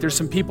just feel like there's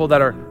some people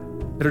that are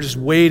just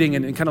waiting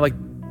and kind of like,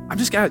 I'm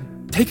just gonna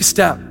take a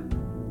step.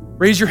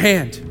 Raise your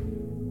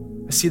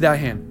hand. I see that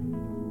hand.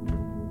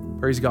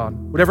 Praise God.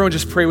 Would everyone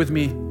just pray with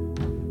me?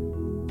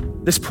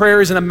 This prayer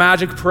isn't a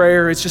magic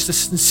prayer. It's just a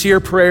sincere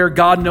prayer.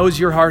 God knows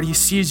your heart. He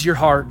sees your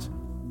heart.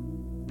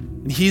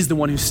 And he's the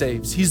one who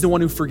saves. He's the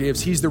one who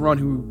forgives. He's the one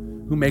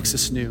who makes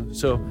us new.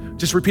 So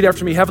just repeat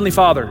after me. Heavenly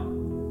Father,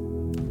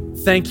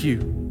 thank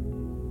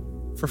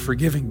you for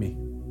forgiving me,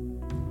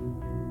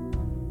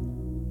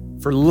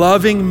 for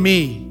loving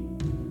me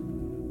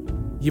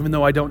even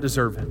though I don't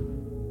deserve it,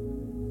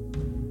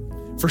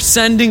 for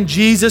sending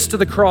Jesus to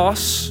the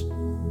cross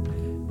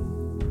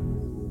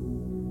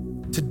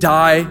to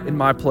die in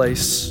my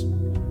place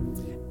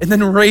and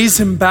then raise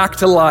him back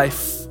to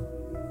life,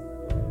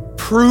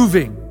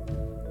 proving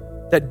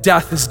that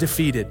death is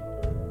defeated.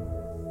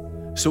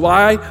 So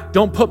I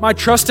don't put my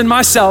trust in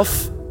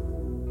myself.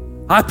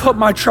 I put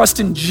my trust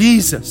in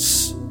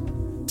Jesus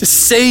to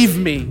save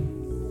me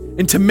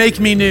and to make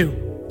me new.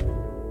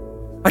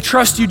 I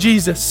trust you,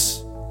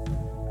 Jesus.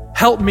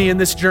 Help me in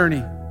this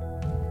journey.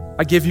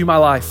 I give you my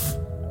life.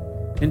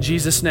 In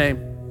Jesus' name,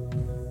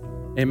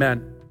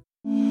 amen.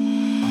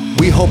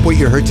 We hope what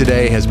you heard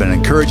today has been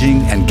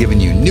encouraging and given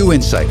you new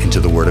insight into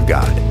the Word of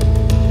God.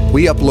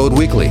 We upload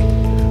weekly,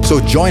 so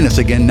join us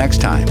again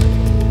next time.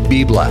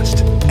 Be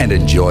blessed and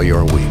enjoy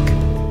your week.